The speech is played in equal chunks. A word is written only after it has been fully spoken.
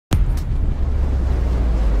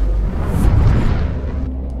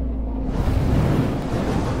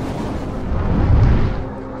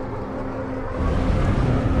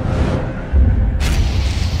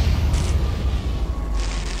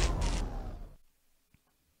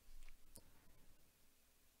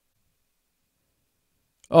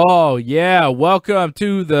Oh, yeah. Welcome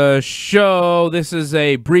to the show. This is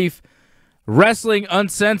a brief Wrestling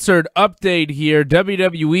Uncensored update here.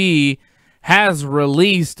 WWE has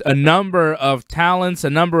released a number of talents, a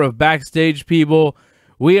number of backstage people.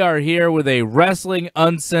 We are here with a Wrestling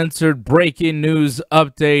Uncensored breaking news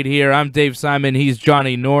update here. I'm Dave Simon. He's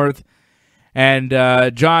Johnny North. And,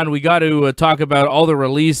 John, we got to talk about all the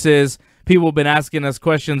releases. People have been asking us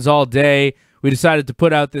questions all day. We decided to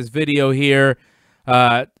put out this video here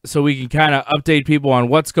so we can kind of update people on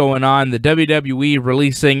what's going on. The WWE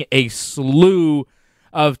releasing a slew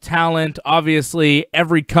of talent. Obviously,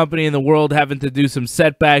 every company in the world having to do some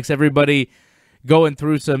setbacks. Everybody going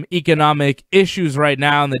through some economic issues right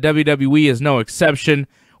now, and the WWE is no exception.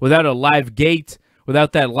 Without a live gate,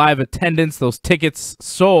 without that live attendance, those tickets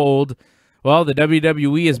sold, well, the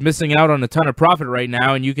WWE is missing out on a ton of profit right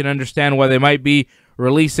now, and you can understand why they might be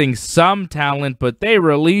releasing some talent, but they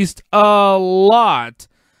released a lot.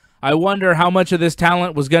 I wonder how much of this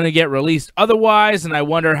talent was going to get released otherwise, and I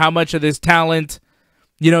wonder how much of this talent,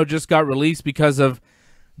 just got released because of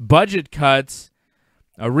budget cuts.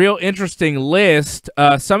 A real interesting list.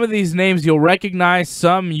 Some of these names you'll recognize,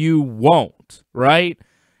 some you won't, right?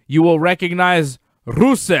 You will recognize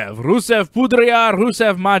Rusev Pudria,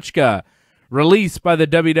 Rusev Machka, released by the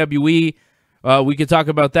WWE. We could talk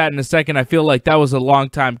about that in a second. I feel like that was a long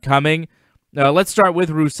time coming. Let's start with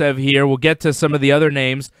Rusev here. We'll get to some of the other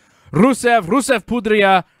names. Rusev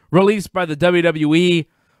Pudria, released by the WWE.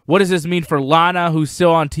 What does this mean for Lana, who's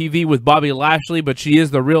still on TV with Bobby Lashley, but she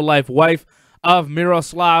is the real-life wife of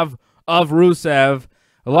Miroslav of Rusev?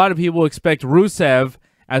 A lot of people expect Rusev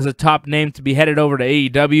as a top name to be headed over to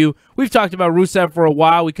AEW. We've talked about Rusev for a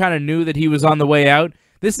while. We kind of knew that he was on the way out.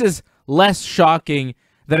 This is less shocking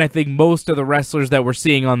than I think most of the wrestlers that we're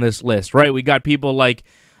seeing on this list, right? We got people like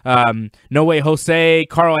No Way Jose,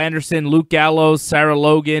 Carl Anderson, Luke Gallows, Sarah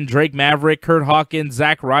Logan, Drake Maverick, Kurt Hawkins,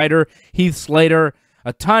 Zack Ryder, Heath Slater,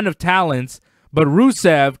 a ton of talents, but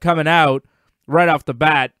Rusev coming out right off the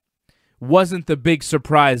bat wasn't the big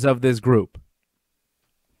surprise of this group.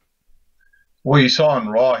 Well, you saw on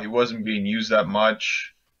Raw, he wasn't being used that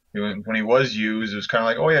much. When he was used, it was kind of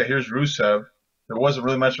like, oh yeah, here's Rusev. There wasn't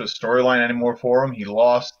really much of a storyline anymore for him. He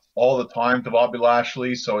lost all the time to Bobby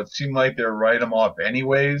Lashley, so it seemed like they were writing him off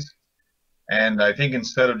anyways. And I think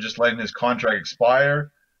instead of just letting his contract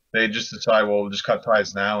expire, they just decide, well, we'll just cut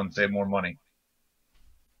ties now and save more money.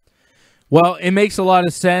 Well, it makes a lot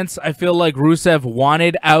of sense. I feel like Rusev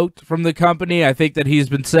wanted out from the company. I think that he's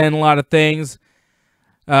been saying a lot of things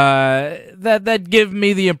that give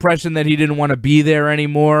me the impression that he didn't want to be there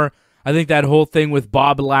anymore. I think that whole thing with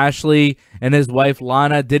Bob Lashley and his wife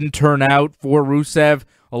Lana didn't turn out for Rusev.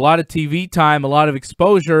 A lot of TV time, a lot of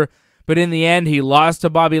exposure, but in the end, he lost to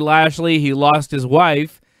Bobby Lashley. He lost his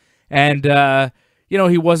wife, and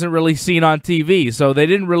he wasn't really seen on TV. So they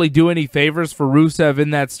didn't really do any favors for Rusev in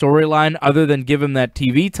that storyline other than give him that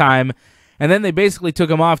TV time. And then they basically took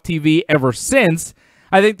him off TV ever since.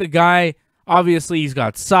 I think the guy, obviously, he's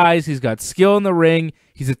got size. He's got skill in the ring.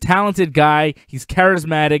 He's a talented guy. He's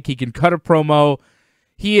charismatic. He can cut a promo.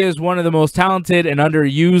 He is one of the most talented and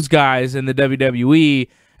underused guys in the WWE.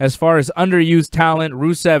 As far as underused talent,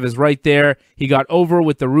 Rusev is right there. He got over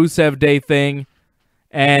with the Rusev Day thing,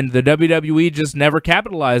 and the WWE just never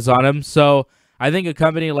capitalized on him. So I think a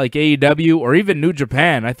company like AEW or even New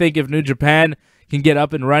Japan, I think if New Japan can get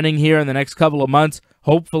up and running here in the next couple of months,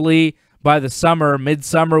 hopefully by the summer,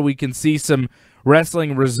 midsummer, we can see some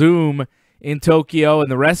wrestling resume in Tokyo and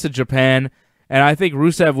the rest of Japan. And I think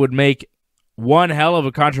Rusev would make one hell of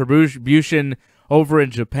a contribution over in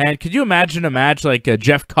Japan. Could you imagine a match like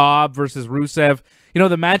Jeff Cobb versus Rusev?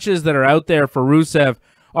 The matches that are out there for Rusev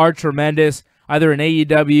are tremendous, either in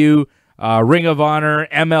AEW, Ring of Honor,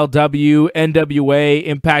 MLW, NWA,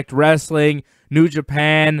 Impact Wrestling, New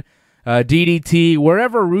Japan, DDT,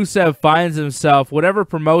 wherever Rusev finds himself, whatever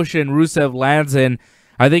promotion Rusev lands in,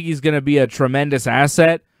 I think he's going to be a tremendous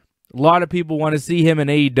asset. A lot of people want to see him in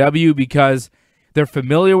AEW because they're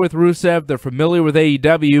familiar with Rusev, they're familiar with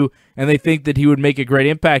AEW, and they think that he would make a great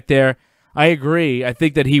impact there. I agree. I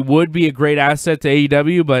think that he would be a great asset to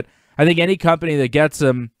AEW, but I think any company that gets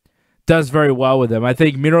him does very well with him. I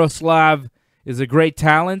think Miroslav is a great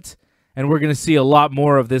talent, and we're going to see a lot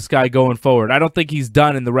more of this guy going forward. I don't think he's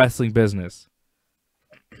done in the wrestling business.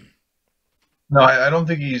 No, I don't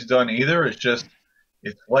think he's done either.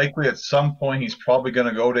 It's likely at some point he's probably going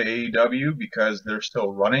to go to AEW because they're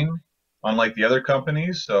still running, unlike the other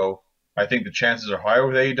companies. So I think the chances are higher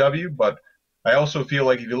with AEW. But I also feel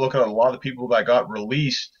like if you look at a lot of the people that got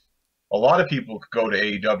released, a lot of people could go to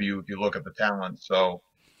AEW if you look at the talent. So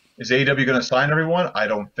is AEW going to sign everyone? I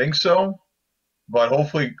don't think so. but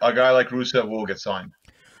hopefully a guy like Rusev will get signed.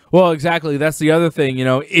 Well, exactly. That's the other thing.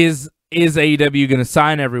 Is AEW going to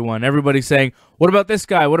sign everyone? Everybody's saying, what about this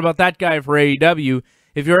guy? What about that guy for AEW?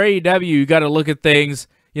 If you're AEW, you got to look at things.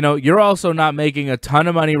 You're also not making a ton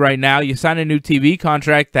of money right now. You sign a new TV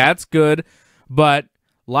contract. That's good. But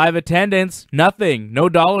live attendance, nothing. No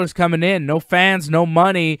dollars coming in. No fans, no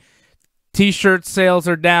money. T-shirt sales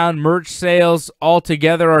are down. Merch sales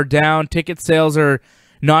altogether are down. Ticket sales are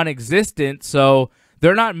non-existent. So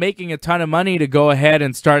they're not making a ton of money to go ahead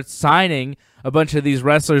and start signing a bunch of these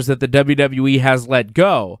wrestlers that the WWE has let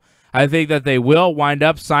go. I think that they will wind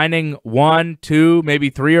up signing 1, 2, maybe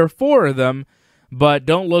 3 or 4 of them, but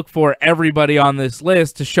don't look for everybody on this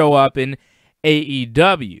list to show up in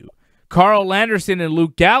AEW. Carl Anderson and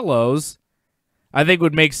Luke Gallows, I think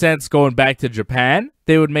would make sense going back to Japan.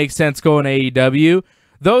 They would make sense going to AEW.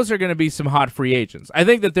 Those are going to be some hot free agents. I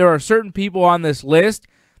think that there are certain people on this list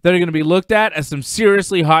that are going to be looked at as some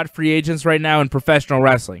seriously hot free agents right now in professional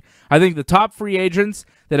wrestling. I think the top free agents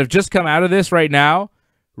that have just come out of this right now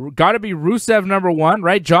got to be Rusev number 1,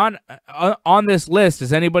 right? John, on this list,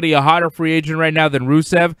 is anybody a hotter free agent right now than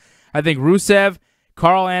Rusev? I think Rusev,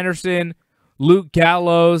 Carl Anderson, Luke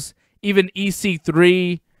Gallows, even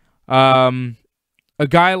EC3, a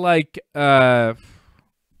guy like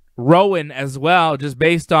Rowan as well, just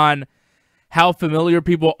based on how familiar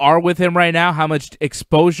people are with him right now, how much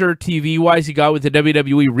exposure TV-wise he got with the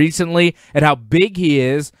WWE recently, and how big he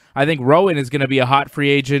is. I think Rowan is going to be a hot free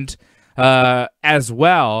agent as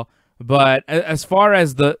well. But as far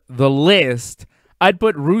as the list, I'd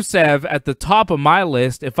put Rusev at the top of my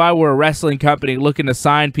list if I were a wrestling company looking to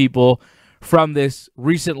sign people from this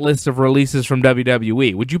recent list of releases from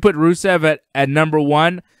WWE. Would you put Rusev at number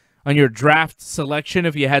 1 on your draft selection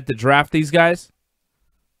if you had to draft these guys?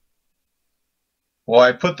 Well,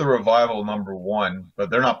 I put the Revival number 1, but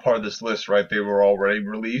they're not part of this list, right? They were already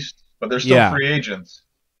released, but they're still free agents.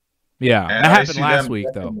 Yeah, and that happened last week,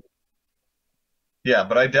 though. Yeah,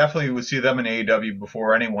 but I definitely would see them in AEW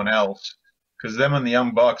before anyone else, because them and the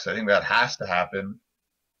Young Bucks, I think that has to happen.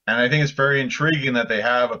 And I think it's very intriguing that they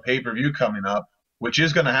have a pay-per-view coming up, which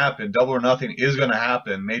is going to happen. Double or Nothing is going to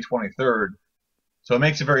happen May 23rd. So it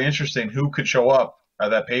makes it very interesting who could show up at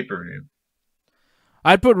that pay-per-view.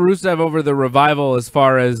 I'd put Rusev over the Revival as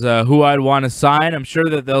far as who I'd want to sign. I'm sure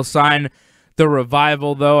that they'll sign the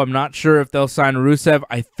Revival, though. I'm not sure if they'll sign Rusev.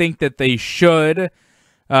 I think that they should.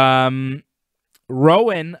 Rowan,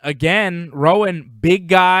 again, big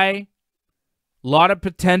guy, lot of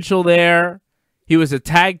potential there. He was a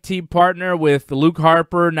tag team partner with Luke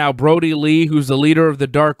Harper, now Brody Lee, who's the leader of the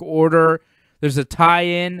Dark Order. There's a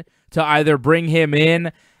tie-in to either bring him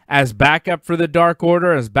in as backup for the Dark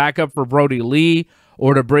Order, as backup for Brody Lee,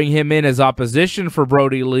 or to bring him in as opposition for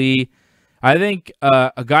Brody Lee. I think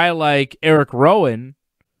a guy like Eric Rowan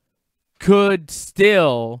could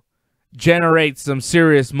still generate some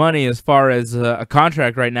serious money as far as a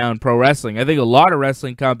contract right now in pro wrestling. I think a lot of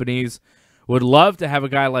wrestling companies would love to have a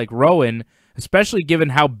guy like Rowan, especially given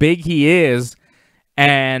how big he is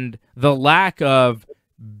and the lack of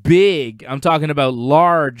big, I'm talking about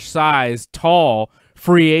large size, tall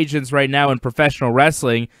free agents right now in professional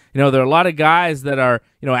wrestling. There are a lot of guys that are,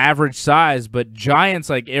 average size, but giants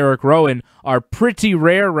like Eric Rowan are pretty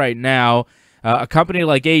rare right now. A company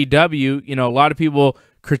like AEW, a lot of people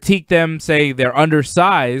critique them, say they're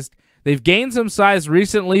undersized. They've gained some size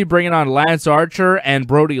recently, bringing on Lance Archer and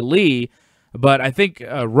Brody Lee, but I think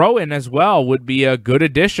Rowan as well would be a good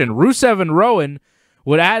addition. Rusev and Rowan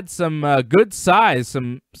would add some good size,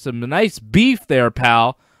 some nice beef there,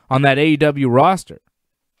 pal, on that AEW roster.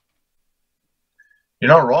 You're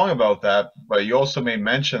not wrong about that, but you also made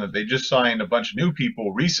mention that they just signed a bunch of new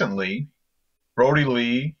people recently. Brody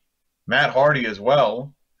Lee, Matt Hardy as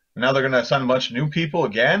well. And now they're going to sign a bunch of new people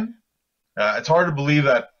again. It's hard to believe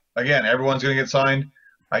that, again, everyone's going to get signed.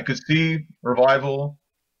 I could see Revival.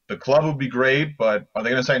 The club would be great, but are they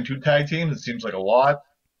going to sign 2 tag teams? It seems like a lot.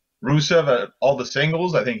 Rusev at all the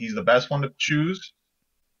singles, I think he's the best one to choose.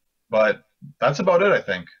 But that's about it, I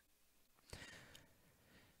think.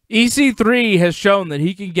 EC3 has shown that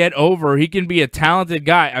he can get over. He can be a talented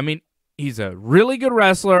guy. I mean, he's a really good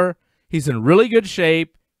wrestler. He's in really good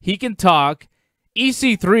shape. He can talk.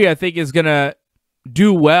 EC3, I think, is going to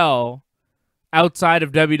do well outside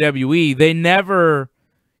of WWE. They never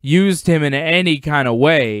used him in any kind of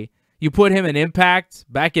way. You put him in Impact,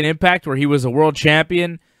 back in Impact where he was a world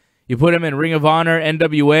champion. You put him in Ring of Honor,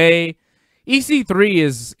 NWA.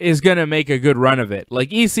 EC3 is going to make a good run of it. Like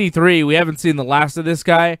EC3, we haven't seen the last of this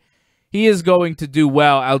guy. He is going to do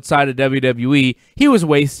well outside of WWE. He was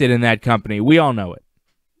wasted in that company. We all know it.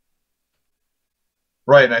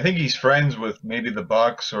 Right, and I think he's friends with maybe the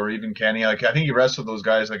Bucks or even Kenny. Like I think he wrestled those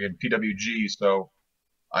guys like in PWG. So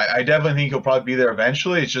I definitely think he'll probably be there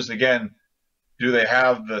eventually. It's just again, do they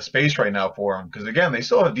have the space right now for him? Because again, they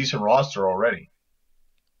still have a decent roster already.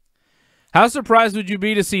 How surprised would you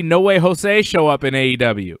be to see No Way Jose show up in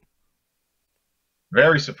AEW?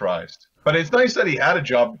 Very surprised. But it's nice that he had a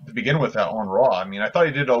job to begin with on Raw. I mean, I thought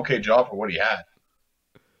he did an okay job for what he had.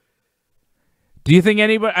 Do you think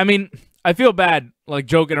anybody... I mean, I feel bad, like,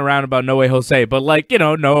 joking around about No Way Jose, but, like, you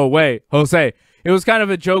know, No Way Jose. It was kind of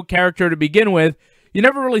a joke character to begin with. You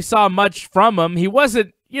never really saw much from him. He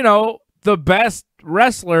wasn't, you know, the best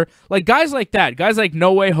wrestler. Like, guys like that, guys like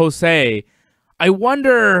No Way Jose, I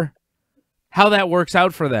wonder how that works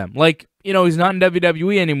out for them. Like, you know, he's not in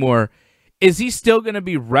WWE anymore. Is he still going to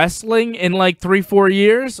be wrestling in like 3-4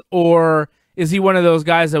 years? Or is he one of those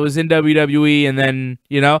guys that was in WWE and then,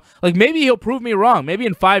 you know, like maybe he'll prove me wrong. Maybe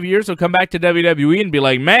in 5 years he'll come back to WWE and be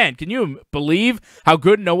like, man, can you believe how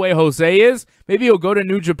good No Way Jose is? Maybe he'll go to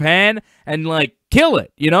New Japan and like kill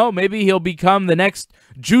it, you know? Maybe he'll become the next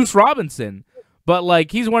Juice Robinson. But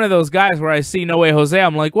like he's one of those guys where I see No Way Jose,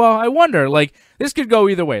 I'm like, well, I wonder, like this could go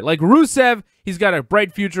either way. Like Rusev, he's got a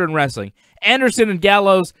bright future in wrestling. Anderson and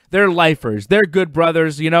Gallows, they're lifers. They're good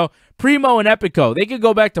brothers, you know. Primo and Epico, they could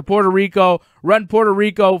go back to Puerto Rico, run Puerto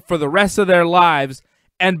Rico for the rest of their lives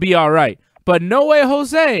and be all right. But No Way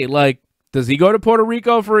Jose, like, does he go to Puerto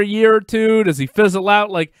Rico for a year or two? Does he fizzle out?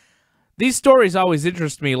 Like, these stories always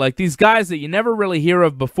interest me. Like, these guys that you never really hear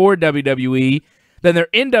of before WWE, then they're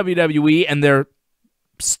in WWE and they're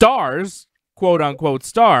stars, quote-unquote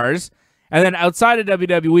stars, and then outside of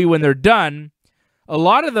WWE when they're done, a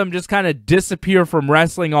lot of them just kind of disappear from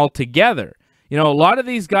wrestling altogether. You know, a lot of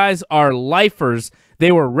these guys are lifers.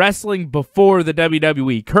 They were wrestling before the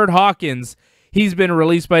WWE. Kurt Hawkins, he's been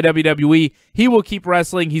released by WWE. He will keep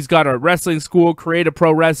wrestling. He's got a wrestling school, Creative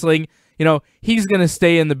Pro Wrestling. You know, he's going to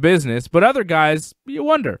stay in the business. But other guys, you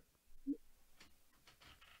wonder.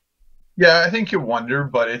 Yeah, I think you wonder,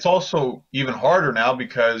 but it's also even harder now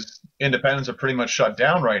because independents are pretty much shut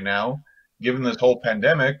down right now. Given this whole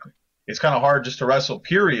pandemic, it's kind of hard just to wrestle,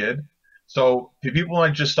 period. So people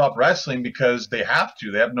might just stop wrestling because they have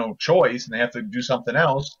to. They have no choice, and they have to do something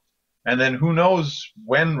else. And then who knows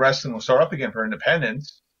when wrestling will start up again for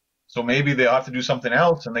independents. So maybe they'll have to do something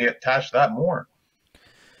else, and they attach that more.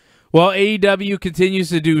 Well, AEW continues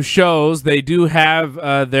to do shows. They do have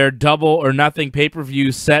their Double or Nothing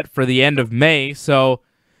pay-per-view set for the end of May. So,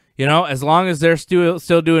 you know, as long as they're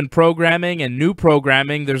still doing programming and new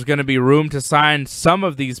programming, there's going to be room to sign some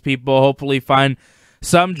of these people, hopefully find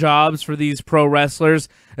some jobs for these pro wrestlers.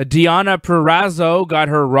 Deonna Purrazzo got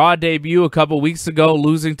her Raw debut a couple weeks ago,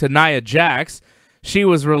 losing to Nia Jax. She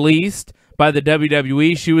was released by the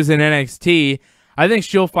WWE. She was in NXT. I think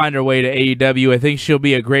she'll find her way to AEW. I think she'll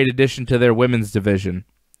be a great addition to their women's division.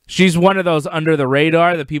 She's one of those under the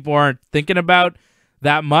radar that people aren't thinking about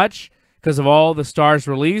that much because of all the stars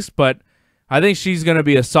released, but I think she's going to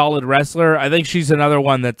be a solid wrestler. I think she's another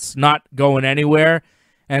one that's not going anywhere,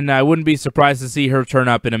 and I wouldn't be surprised to see her turn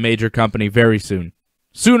up in a major company very soon.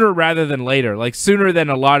 Sooner rather than later, like sooner than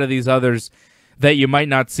a lot of these others that you might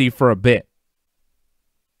not see for a bit.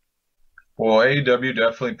 Well, AEW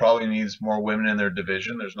definitely probably needs more women in their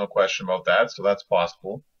division. There's no question about that, so that's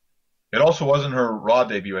possible. It also wasn't her Raw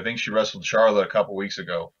debut. I think she wrestled Charlotte a couple weeks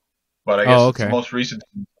ago. But I guess it's the most recent.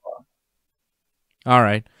 All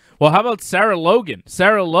right. Well, how about Sarah Logan?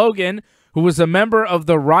 Sarah Logan, who was a member of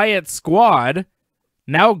the Riot Squad,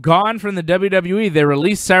 now gone from the WWE. They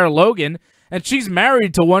released Sarah Logan, and she's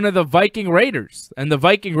married to one of the Viking Raiders. And the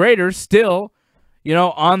Viking Raiders still, you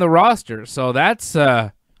know, on the roster. So that's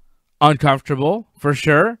uncomfortable for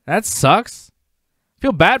sure. That sucks.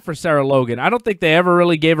 Feel bad for Sarah Logan. I don't think they ever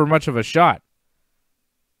really gave her much of a shot.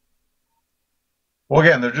 Well,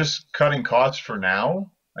 again, they're just cutting costs for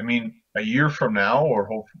now. I mean, a year from now,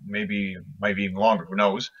 or maybe might be even longer, who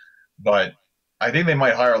knows? But I think they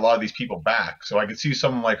might hire a lot of these people back. So I could see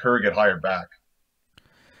someone like her get hired back.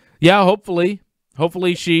 Yeah, hopefully.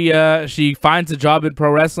 Hopefully she finds a job in pro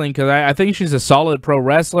wrestling because I think she's a solid pro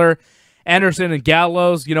wrestler. Anderson and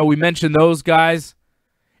Gallows, you know, we mentioned those guys.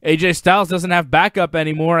 AJ Styles doesn't have backup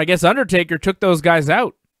anymore. I guess Undertaker took those guys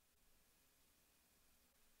out.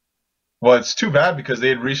 Well, it's too bad because they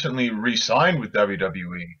had recently re-signed with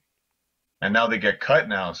WWE, and now they get cut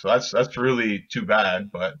now. So that's really too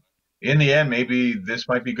bad. But in the end, maybe this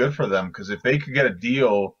might be good for them because if they could get a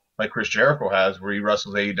deal like Chris Jericho has, where he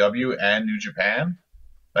wrestles AEW and New Japan,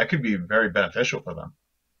 that could be very beneficial for them.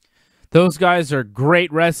 Those guys are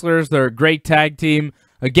great wrestlers. They're a great tag team.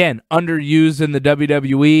 Again, underused in the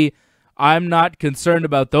WWE. I'm not concerned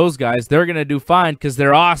about those guys. They're going to do fine because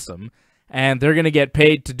they're awesome, and they're going to get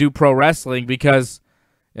paid to do pro wrestling because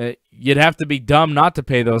you'd have to be dumb not to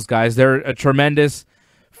pay those guys. They're a tremendous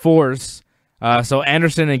force. So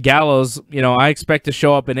Anderson and Gallows, I expect to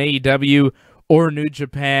show up in AEW or New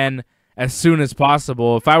Japan as soon as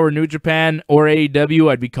possible. If I were New Japan or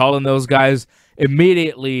AEW, I'd be calling those guys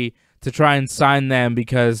immediately to try and sign them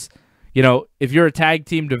because, if you're a tag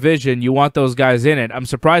team division, you want those guys in it. I'm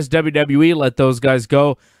surprised WWE let those guys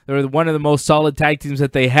go. They're one of the most solid tag teams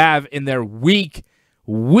that they have in their weak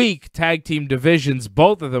tag team divisions,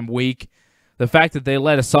 both of them weak. The fact that they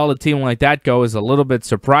let a solid team like that go is a little bit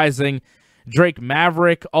surprising. Drake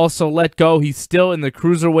Maverick also let go. He's still in the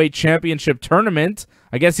Cruiserweight Championship tournament.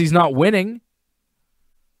 I guess he's not winning.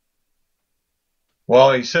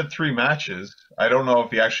 Well, he said 3 matches. I don't know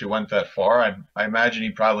if he actually went that far. I imagine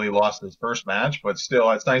he probably lost his first match, but still,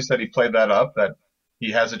 it's nice that he played that up, that he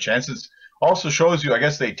has a chance. It also shows you, I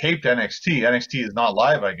guess they taped NXT. NXT is not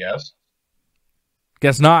live, I guess.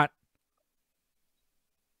 Guess not.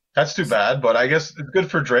 That's too bad, but I guess it's good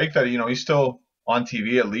for Drake that, he's still on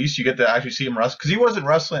TV at least. You get to actually see him wrestle, because he wasn't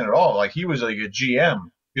wrestling at all. Like, he was like a GM.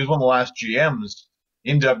 He was one of the last GMs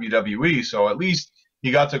in WWE, so at least he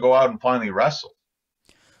got to go out and finally wrestle.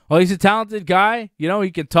 Well, he's a talented guy.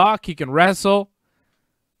 He can talk, he can wrestle.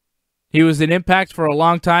 He was in Impact for a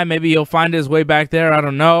long time. Maybe he'll find his way back there. I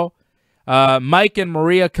don't know. Mike and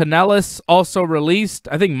Maria Kanellis also released.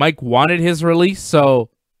 I think Mike wanted his release, so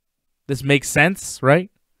this makes sense,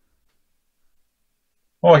 right?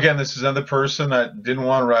 Well, again, this is another person that didn't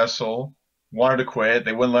want to wrestle, wanted to quit.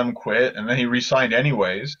 They wouldn't let him quit, and then he re-signed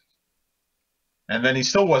anyways. And then he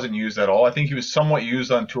still wasn't used at all. I think he was somewhat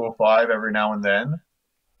used on 205 every now and then.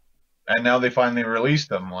 And now they finally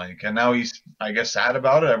released him, and now he's, I guess, sad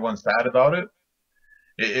about it. Everyone's sad about it.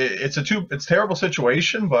 It's a terrible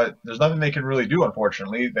situation, but there's nothing they can really do.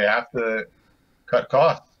 Unfortunately, they have to cut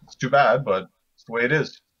costs. It's too bad, but it's the way it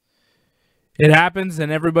is. It happens,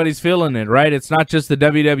 and everybody's feeling it, right? It's not just the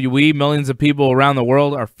WWE. Millions of people around the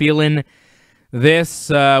world are feeling this.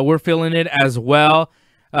 We're feeling it as well.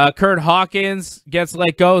 Kurt Hawkins gets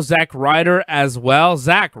let go. Zack Ryder as well.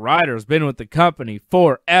 Zack Ryder's been with the company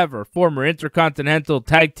forever. Former Intercontinental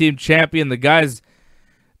Tag Team Champion. The guy's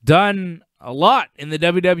done a lot in the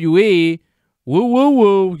WWE. Woo, woo,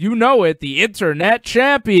 woo. You know it. The Internet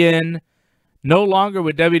Champion. No longer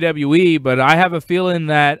with WWE, but I have a feeling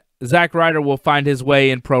that Zack Ryder will find his way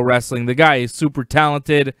in pro wrestling. The guy is super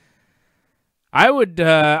talented. I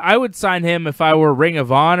would sign him if I were Ring of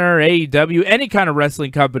Honor, AEW, any kind of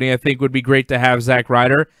wrestling company. I think would be great to have Zack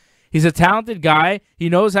Ryder. He's a talented guy. He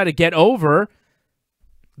knows how to get over.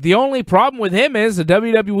 The only problem with him is the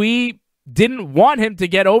WWE didn't want him to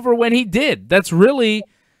get over when he did. That's really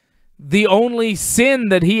the only sin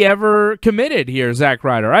that he ever committed here, Zack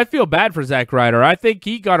Ryder. I feel bad for Zack Ryder. I think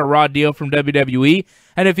he got a raw deal from WWE,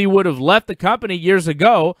 and if he would have left the company years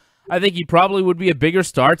ago, I think he probably would be a bigger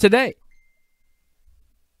star today.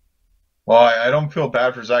 Well, I don't feel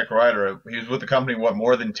bad for Zack Ryder. He was with the company,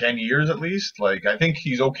 more than 10 years at least? I think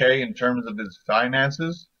he's okay in terms of his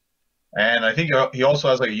finances. And I think he also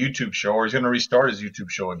has a YouTube show, or he's going to restart his YouTube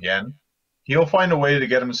show again. He'll find a way to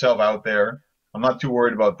get himself out there. I'm not too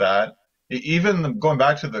worried about that. Even going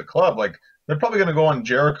back to the club, they're probably going to go on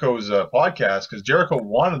Jericho's podcast, because Jericho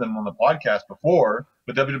wanted them on the podcast before,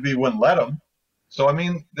 but WWE wouldn't let him. So,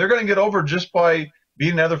 they're going to get over just by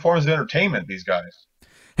being in other forms of entertainment, these guys.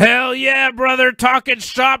 Hell yeah, brother. Talking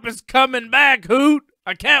Shop is coming back, Hoot.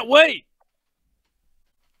 I can't wait.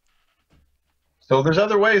 So there's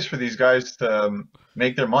other ways for these guys to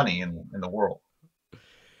make their money in the world.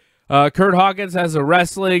 Kurt Hawkins has a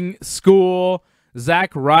wrestling school.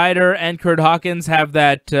 Zack Ryder and Kurt Hawkins have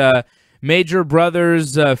that Major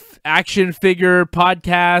Brothers action figure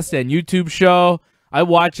podcast and YouTube show. I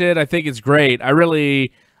watch it. I think it's great.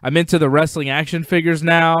 I'm into the wrestling action figures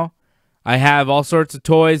now. I have all sorts of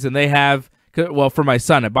toys, and they have, for my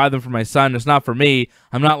son. I buy them for my son. It's not for me.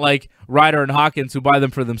 I'm not like Ryder and Hawkins who buy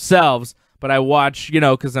them for themselves, but I watch,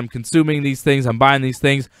 because I'm consuming these things. I'm buying these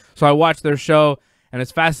things. So I watch their show, and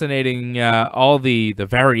it's fascinating, all the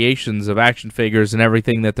variations of action figures and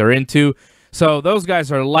everything that they're into. So those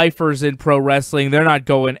guys are lifers in pro wrestling. They're not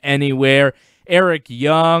going anywhere. Eric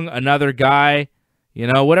Young, another guy.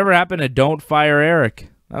 Whatever happened to Don't Fire Eric?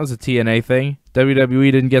 That was a TNA thing. WWE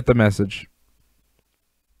didn't get the message.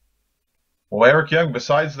 Well, Eric Young,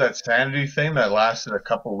 besides that sanity thing that lasted a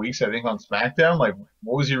couple of weeks, I think, on SmackDown, what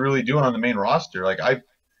was he really doing on the main roster? I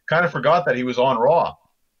kind of forgot that he was on Raw.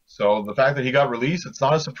 So the fact that he got released, it's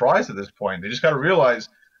not a surprise at this point. They just got to realize,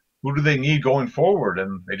 who do they need going forward,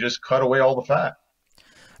 and they just cut away all the fat.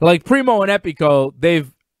 Like Primo and Epico,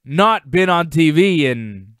 they've not been on TV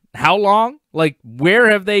in how long? Like, where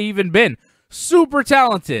have they even been? Super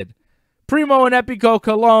talented. Primo and Epico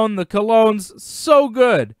Cologne, the Cologne's so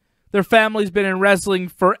good. Their family's been in wrestling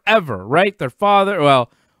forever, right? Their father,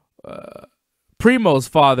 well, Primo's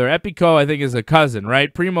father, Epico, I think, is a cousin,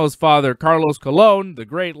 right? Primo's father, Carlos Colon, the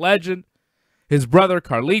great legend. His brother,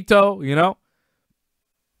 Carlito, you know.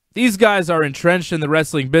 These guys are entrenched in the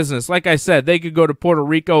wrestling business. Like I said, they could go to Puerto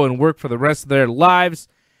Rico and work for the rest of their lives.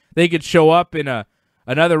 They could show up in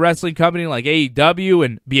another wrestling company like AEW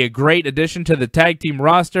and be a great addition to the tag team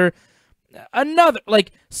roster.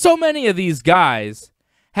 So many of these guys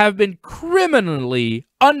have been criminally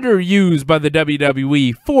underused by the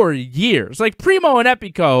WWE for years. Like Primo and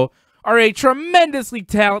Epico are a tremendously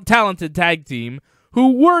talented tag team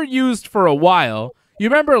who were used for a while. You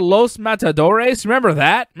remember Los Matadores? Remember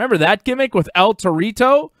that? Remember that gimmick with El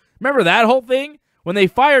Torito? Remember that whole thing? When they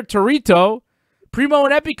fired Torito, Primo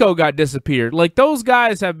and Epico got disappeared. Like, those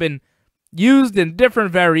guys have been used in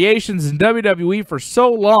different variations in WWE for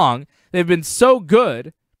so long. They've been so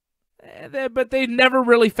good, but they never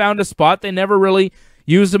really found a spot. They never really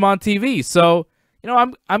used them on TV. So, you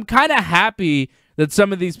know, I'm kind of happy that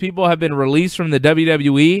some of these people have been released from the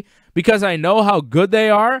WWE, because I know how good they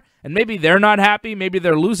are, and maybe they're not happy, maybe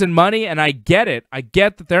they're losing money, and I get it. I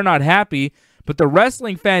get that they're not happy, but the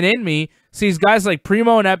wrestling fan in me sees guys like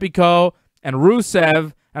Primo and Epico and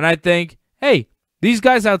Rusev, and I think, hey, these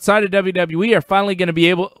guys outside of WWE are finally going to be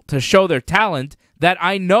able to show their talent that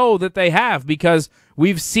I know that they have, because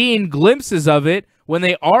we've seen glimpses of it when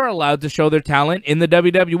they are allowed to show their talent in the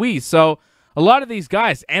WWE. So a lot of these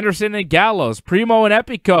guys, Anderson and Gallows, Primo and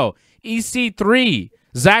Epico, EC3,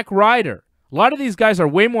 Zack Ryder, a lot of these guys are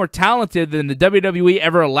way more talented than the WWE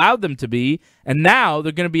ever allowed them to be, and now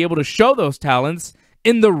they're going to be able to show those talents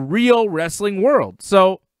in the real wrestling world.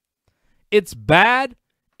 So it's bad.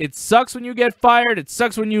 It sucks when you get fired. It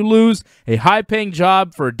sucks when you lose a high-paying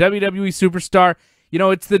job for a WWE superstar. You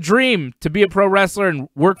know, it's the dream to be a pro wrestler and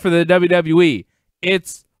work for the WWE.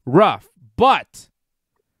 It's rough, but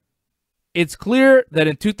it's clear that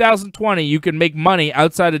in 2020 you can make money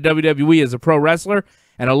outside of WWE as a pro wrestler,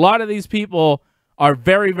 and a lot of these people are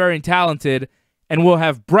very, very talented and will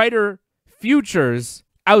have brighter futures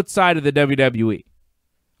outside of the WWE.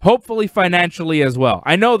 Hopefully financially as well.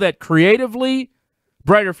 I know that creatively,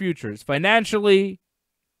 brighter futures. Financially,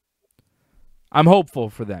 I'm hopeful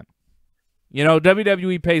for them. You know,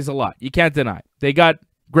 WWE pays a lot. You can't deny it. They got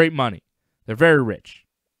great money. They're very rich.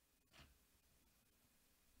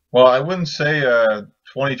 Well, I wouldn't say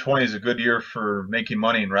 2020 is a good year for making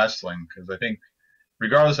money in wrestling, because I think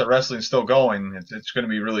regardless that wrestling's still going, it's going to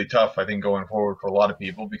be really tough, I think, going forward for a lot of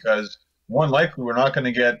people, because more than likely we're not going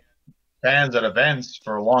to get fans at events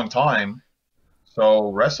for a long time.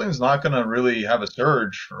 So wrestling's not going to really have a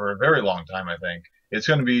surge for a very long time, I think. It's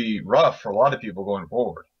going to be rough for a lot of people going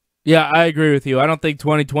forward. Yeah, I agree with you. I don't think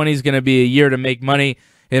 2020 is going to be a year to make money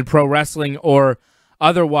in pro wrestling or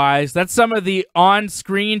otherwise. That's some of the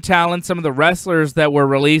on-screen talent, some of the wrestlers that were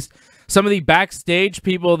released, some of the backstage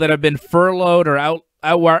people that have been furloughed or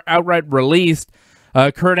outright released.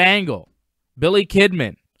 Kurt Angle, Billy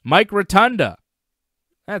Kidman, Mike Rotunda.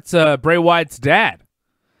 That's Bray Wyatt's dad.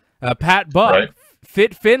 Pat Buck, right.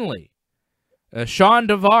 Fit Finlay, Sean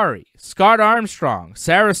Daivari, Scott Armstrong,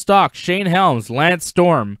 Sarah Stock, Shane Helms, Lance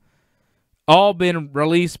Storm, all been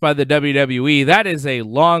released by the WWE. That is a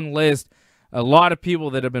long list. A lot of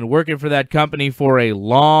people that have been working for that company for a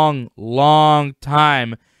long, long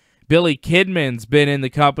time. Billy Kidman's been in the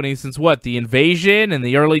company since what? The Invasion in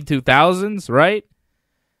the early 2000s, right?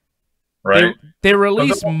 Right. They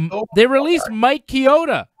released Mike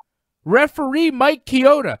Chioda, referee Mike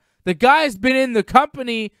Chioda. The guy's been in the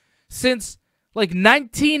company since like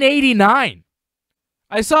 1989.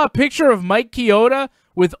 I saw a picture of Mike Chioda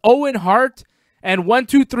with Owen Hart and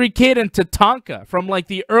 123 Kid and Tatanka from like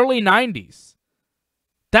the early 90s.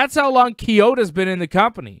 That's how long Chioda's been in the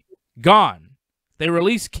company. Gone. They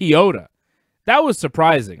released Chioda. That was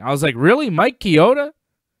surprising. I was like, really? Mike Chioda?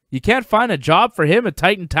 You can't find a job for him at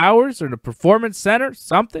Titan Towers or the Performance Center?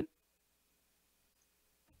 Something?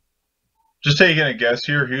 Just taking a guess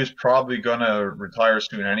here, he was probably going to retire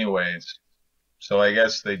soon anyways. So I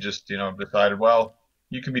guess they just, decided, well,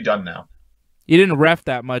 you can be done now. He didn't ref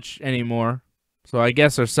that much anymore. So I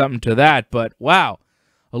guess there's something to that. But, wow,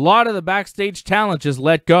 a lot of the backstage talent just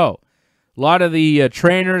let go. A lot of the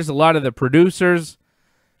trainers, a lot of the producers.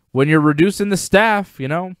 When you're reducing the staff,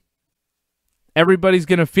 everybody's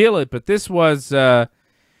going to feel it. But this was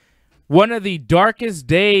one of the darkest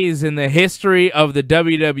days in the history of the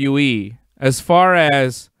WWE as far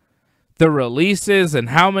as the releases and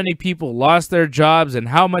how many people lost their jobs and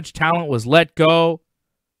how much talent was let go.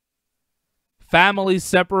 Families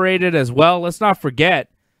separated as well. Let's not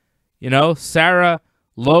forget, Sarah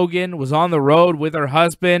Logan was on the road with her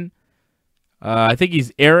husband. I think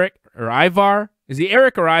he's Eric or Ivar. Is he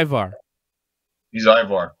Eric or Ivar? He's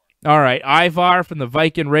Ivar. All right, Ivar from the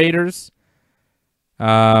Viking Raiders.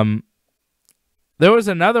 There was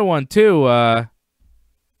another one too.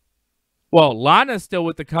 Lana's still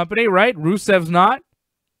with the company, right? Rusev's not.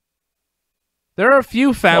 There are a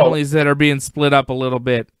few families that are being split up a little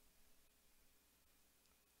bit.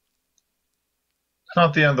 It's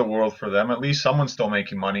not the end of the world for them. At least someone's still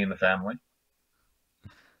making money in the family.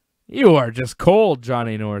 You are just cold,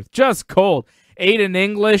 Johnny North. Just cold. Aiden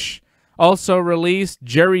English also released.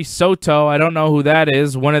 Jerry Soto, I don't know who that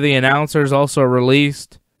is. One of the announcers also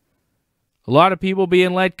released. A lot of people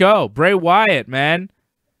being let go. Bray Wyatt, man.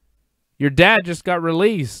 Your dad just got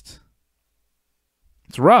released.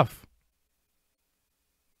 It's rough.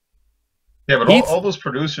 Yeah, but all those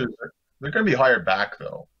producers, they're going to be hired back,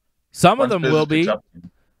 though. Some of them will be.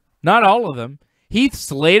 Not all of them. Heath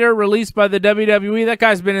Slater released by the WWE. That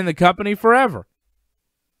guy's been in the company forever.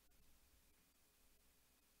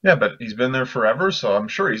 Yeah, but he's been there forever, so I'm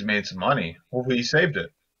sure he's made some money. Hopefully he saved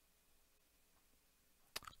it.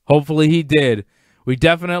 Hopefully he did. We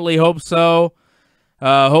definitely hope so.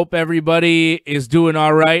 Hope everybody is doing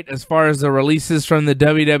all right as far as the releases from the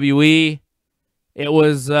WWE. It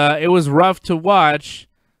was rough to watch.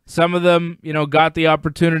 Some of them, got the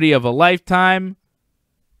opportunity of a lifetime,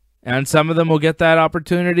 and some of them will get that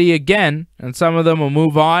opportunity again, and some of them will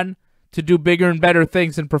move on to do bigger and better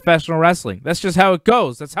things in professional wrestling. That's just how it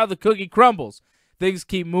goes. That's how the cookie crumbles. Things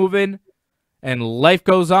keep moving, and life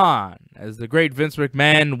goes on. As the great Vince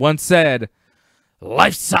McMahon once said,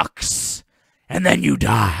 life sucks, and then you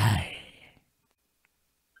die.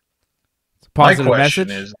 It's a positive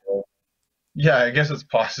message. Yeah, I guess it's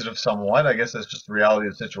positive somewhat. I guess that's just the reality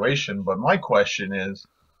of the situation. But my question is,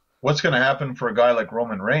 what's going to happen for a guy like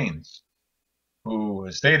Roman Reigns, who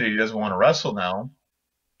has stated he doesn't want to wrestle now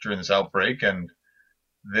during this outbreak, and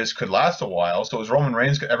this could last a while. So is Roman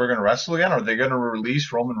Reigns ever going to wrestle again? Are they going to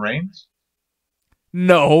release Roman Reigns?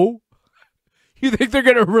 No. You think they're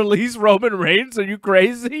going to release Roman Reigns? Are you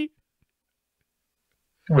crazy?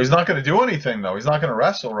 Well, he's not going to do anything, though. He's not going to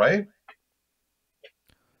wrestle, right?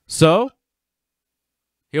 So?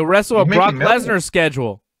 He'll wrestle a Brock Lesnar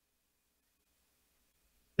schedule.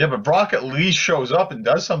 Yeah, but Brock at least shows up and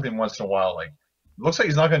does something once in a while. Like, it looks like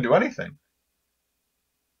he's not going to do anything.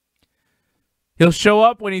 He'll show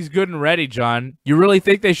up when he's good and ready, John. You really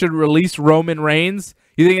think they should release Roman Reigns?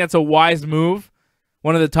 You think that's a wise move?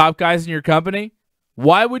 One of the top guys in your company?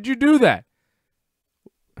 Why would you do that?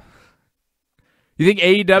 You think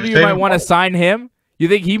AEW might want to sign him? You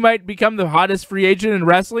think he might become the hottest free agent in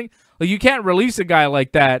wrestling? Like, you can't release a guy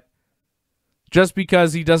like that just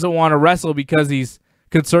because he doesn't want to wrestle because he's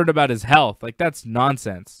concerned about his health. Like, that's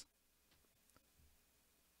nonsense.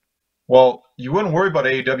 Well, you wouldn't worry about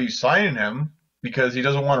AEW signing him because he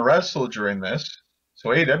doesn't want to wrestle during this. So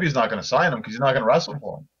AEW is not going to sign him because he's not going to wrestle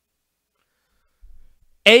for him.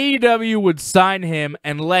 AEW would sign him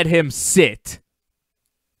and let him sit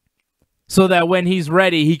so that when he's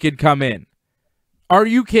ready, he could come in. Are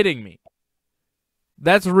you kidding me?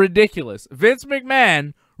 That's ridiculous. Vince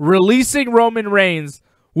McMahon releasing Roman Reigns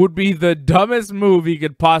would be the dumbest move he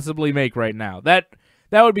could possibly make right now. That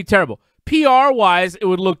would be terrible. PR-wise, it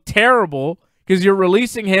would look terrible because you're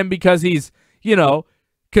releasing him because he's,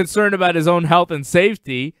 concerned about his own health and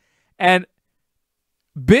safety. And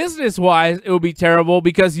business-wise, it would be terrible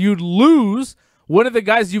because you'd lose one of the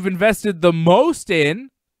guys you've invested the most in.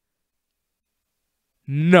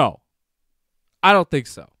 No. I don't think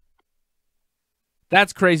so.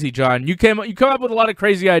 That's crazy, John. You come up with a lot of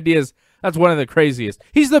crazy ideas. That's one of the craziest.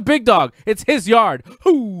 He's the big dog. It's his yard.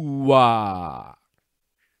 Hoo-wah.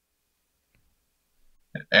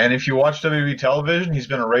 And if you watch WWE television, he's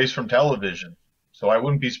been erased from television. So I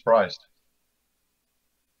wouldn't be surprised.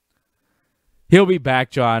 He'll be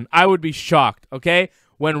back, John. I would be shocked, okay?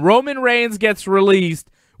 When Roman Reigns gets released,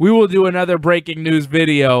 we will do another breaking news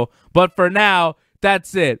video. But for now,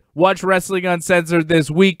 that's it. Watch Wrestling Uncensored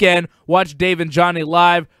this weekend. Watch Dave and Johnny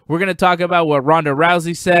live. We're going to talk about what Ronda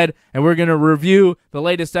Rousey said, and we're going to review the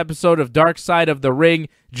latest episode of Dark Side of the Ring,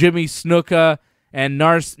 Jimmy Snuka and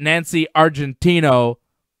Nancy Argentino.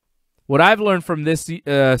 What I've learned from this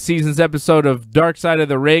season's episode of Dark Side of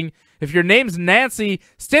the Ring, if your name's Nancy,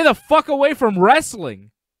 stay the fuck away from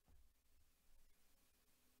wrestling.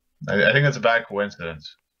 I think that's a bad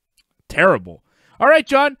coincidence. Terrible. All right,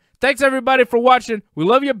 John. Thanks, everybody, for watching. We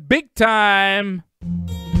love you big time.